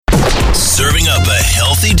Serving up a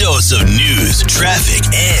healthy dose of news, traffic,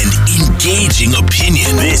 and engaging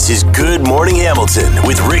opinion. This is Good Morning Hamilton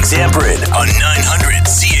with Rick Zamperin on 900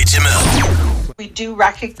 CHML. We do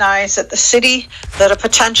recognize at the city that a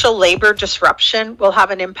potential labor disruption will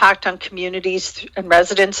have an impact on communities and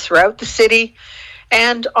residents throughout the city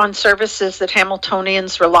and on services that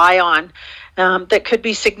Hamiltonians rely on that could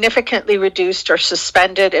be significantly reduced or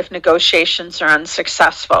suspended if negotiations are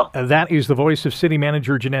unsuccessful. That is the voice of City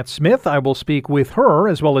Manager Jeanette Smith. I will speak with her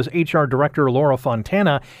as well as HR Director Laura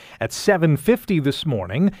Fontana at 7:50 this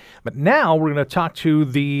morning. But now we're going to talk to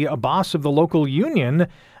the boss of the local union,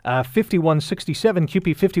 5167,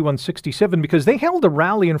 QP 5167, because they held a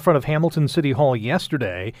rally in front of Hamilton City Hall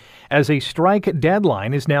yesterday as a strike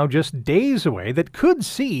deadline is now just days away that could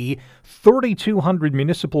see 3,200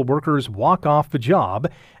 municipal workers walk off the job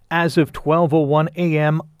as of 12:01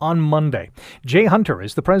 a.m. on Monday. Jay Hunter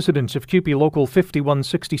is the president of QP Local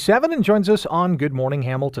 5167 and joins us on Good Morning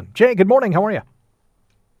Hamilton. Jay, good morning. How are you?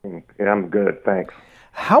 Yeah, I'm good, thanks.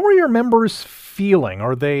 How are your members feeling?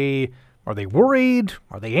 Are they worried?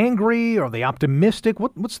 Are they angry? Are they optimistic?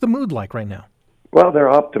 What's the mood like right now? Well, they're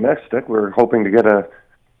optimistic. We're hoping to get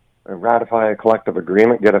ratify a collective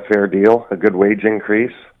agreement, get a fair deal, a good wage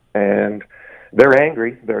increase, and they're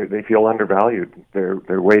angry. They feel undervalued. They're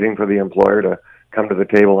waiting for the employer to come to the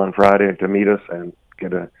table on Friday to meet us and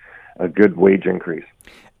get a good wage increase.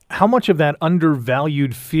 How much of that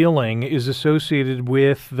undervalued feeling is associated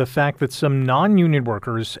with the fact that some non-union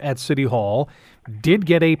workers at City Hall did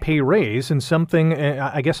get a pay raise and something,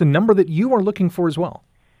 I guess, a number that you are looking for as well?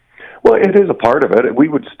 Well, it is a part of it. We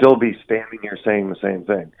would still be standing here saying the same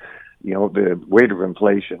thing. You know, the rate of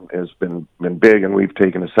inflation has been big, and we've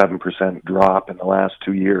taken a 7% drop in the last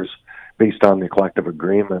 2 years based on the collective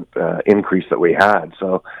agreement increase that we had.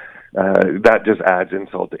 So that just adds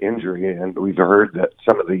insult to injury, and we've heard that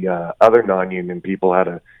some of the other non-union people had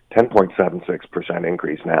a 10.76%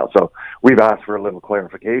 increase now. So we've asked for a little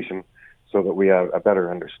clarification so that we have a better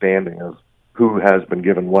understanding of who has been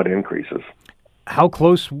given what increases. How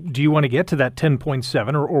close do you want to get to that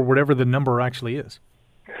 10.7 or whatever the number actually is?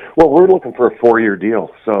 Well, we're looking for a 4-year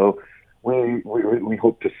deal, so we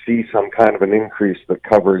hope to see some kind of an increase that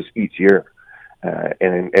covers each year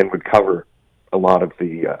and would cover a lot of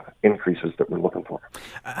the increases that we're looking for.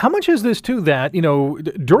 How much is this too that,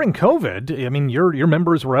 during COVID, I mean, your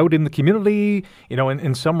members were out in the community,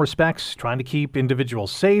 in some respects trying to keep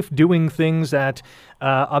individuals safe, doing things that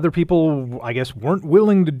other people, I guess, weren't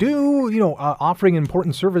willing to do, offering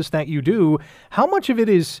important service that you do. How much of it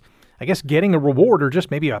is, I guess, getting a reward or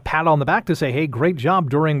just maybe a pat on the back to say, hey, great job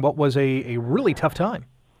during what was a really tough time?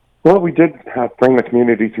 Well, we did bring the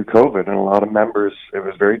community through COVID, and a lot of members, it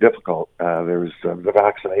was very difficult. There was the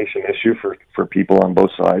vaccination issue for people on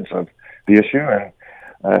both sides of the issue,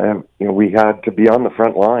 and we had to be on the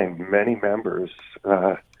front line. Many members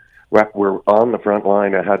were on the front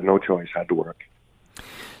line and had no choice, had to work.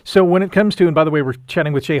 So when it comes to, and by the way, we're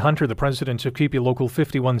chatting with Jay Hunter, the president of QP Local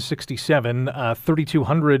 5167,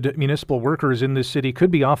 3,200 municipal workers in this city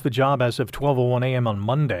could be off the job as of 12:01 a.m. on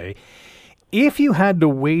Monday. If you had to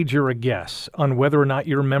wager a guess on whether or not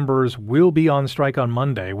your members will be on strike on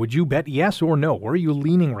Monday, would you bet yes or no? Where are you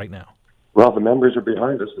leaning right now? Well, the members are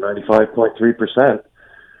behind us, 95.3%.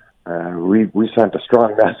 We sent a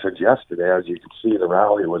strong message yesterday. As you can see, the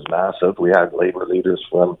rally was massive. We had labor leaders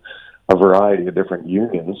from a variety of different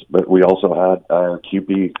unions, but we also had our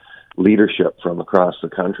QP leadership from across the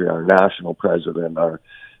country, our national president, our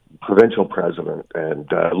provincial president,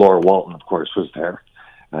 and Laura Walton, of course, was there.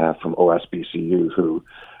 From OSBCU, who,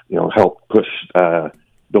 helped push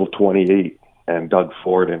Bill 28 and Doug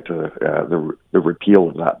Ford into the repeal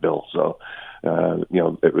of that bill. So,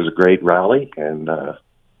 it was a great rally, and the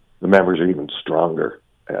members are even stronger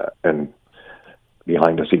and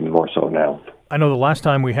behind us even more so now. I know the last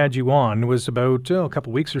time we had you on was about a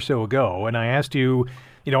couple weeks or so ago, and I asked you,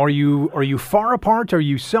 are you far apart? Are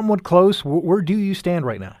you somewhat close? Where do you stand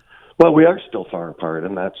right now? Well, we are still far apart,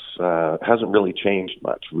 and that's hasn't really changed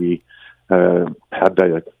much. We had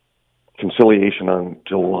the conciliation on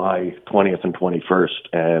July 20th and 21st,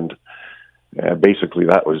 and basically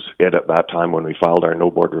that was it at that time when we filed our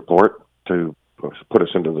no-board report to put us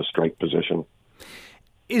into the strike position.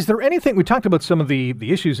 Is there anything, we talked about some of the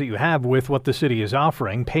issues that you have with what the city is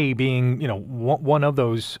offering, pay being, one of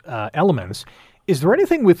those elements. Is there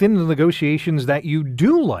anything within the negotiations that you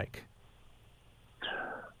do like?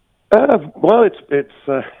 Well, it's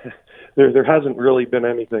there hasn't really been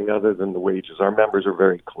anything other than the wages. Our members are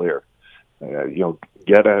very clear.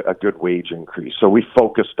 Get a good wage increase. So we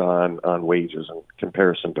focused on wages in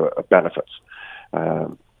comparison to benefits.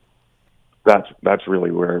 that's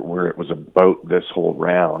really where it was about this whole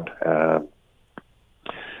round.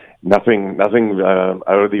 Nothing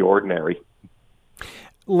out of the ordinary.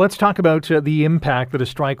 Let's talk about the impact that a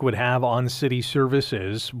strike would have on city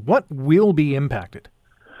services. What will be impacted?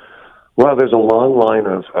 Well, there's a long line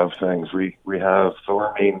of things. We have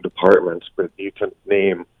 4 main departments, but you can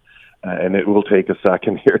name, and it will take a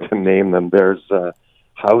second here to name them. There's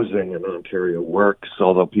housing in Ontario Works,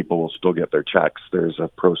 although people will still get their checks. There's a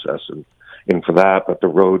process in for that, but the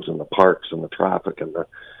roads and the parks and the traffic and the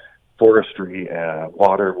forestry,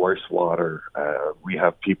 water, wastewater. We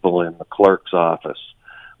have people in the clerk's office.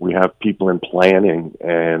 We have people in planning,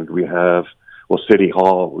 and we have, City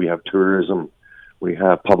Hall. We have tourism. We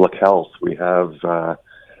have public health. We have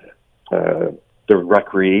the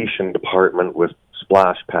recreation department with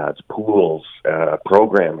splash pads, pools,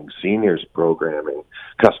 programming, seniors programming,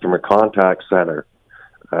 customer contact center,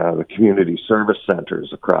 the community service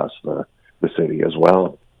centers across the city as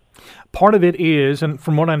well. Part of it is, and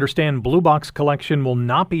from what I understand, blue box collection will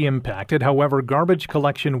not be impacted. However, garbage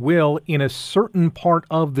collection will in a certain part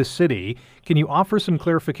of the city. Can you offer some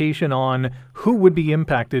clarification on who would be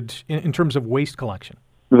impacted in terms of waste collection?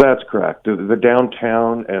 That's correct. The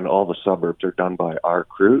downtown and all the suburbs are done by our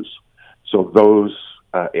crews, so those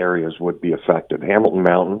areas would be affected. Hamilton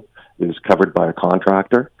Mountain is covered by a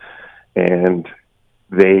contractor, and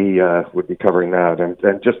they would be covering that.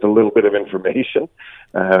 And just a little bit of information,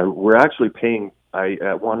 we're actually paying,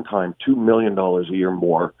 at one time, $2 million a year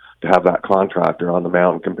more to have that contractor on the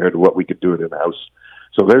mountain compared to what we could do it in-house.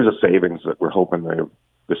 So there's a savings that we're hoping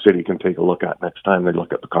the city can take a look at next time they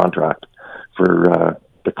look at the contract for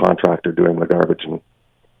the contractor doing the garbage in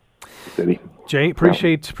the city. Jay,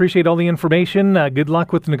 appreciate all the information. Good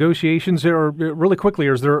luck with the negotiations. Really quickly,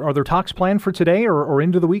 are there talks planned for today or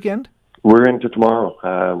into the weekend? We're into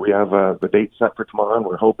tomorrow. We have the date set for tomorrow, and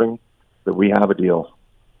we're hoping that we have a deal.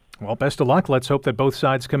 Well, best of luck. Let's hope that both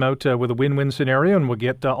sides come out with a win-win scenario, and we'll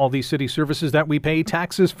get all these city services that we pay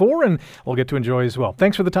taxes for, and we'll get to enjoy as well.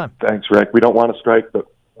 Thanks for the time. Thanks, Rick. We don't want to strike, but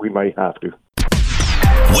we might have to.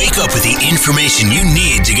 Wake up with the information you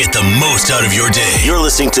need to get the most out of your day. You're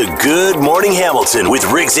listening to Good Morning Hamilton with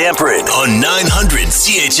Rick Zamperin on 900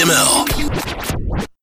 CHML.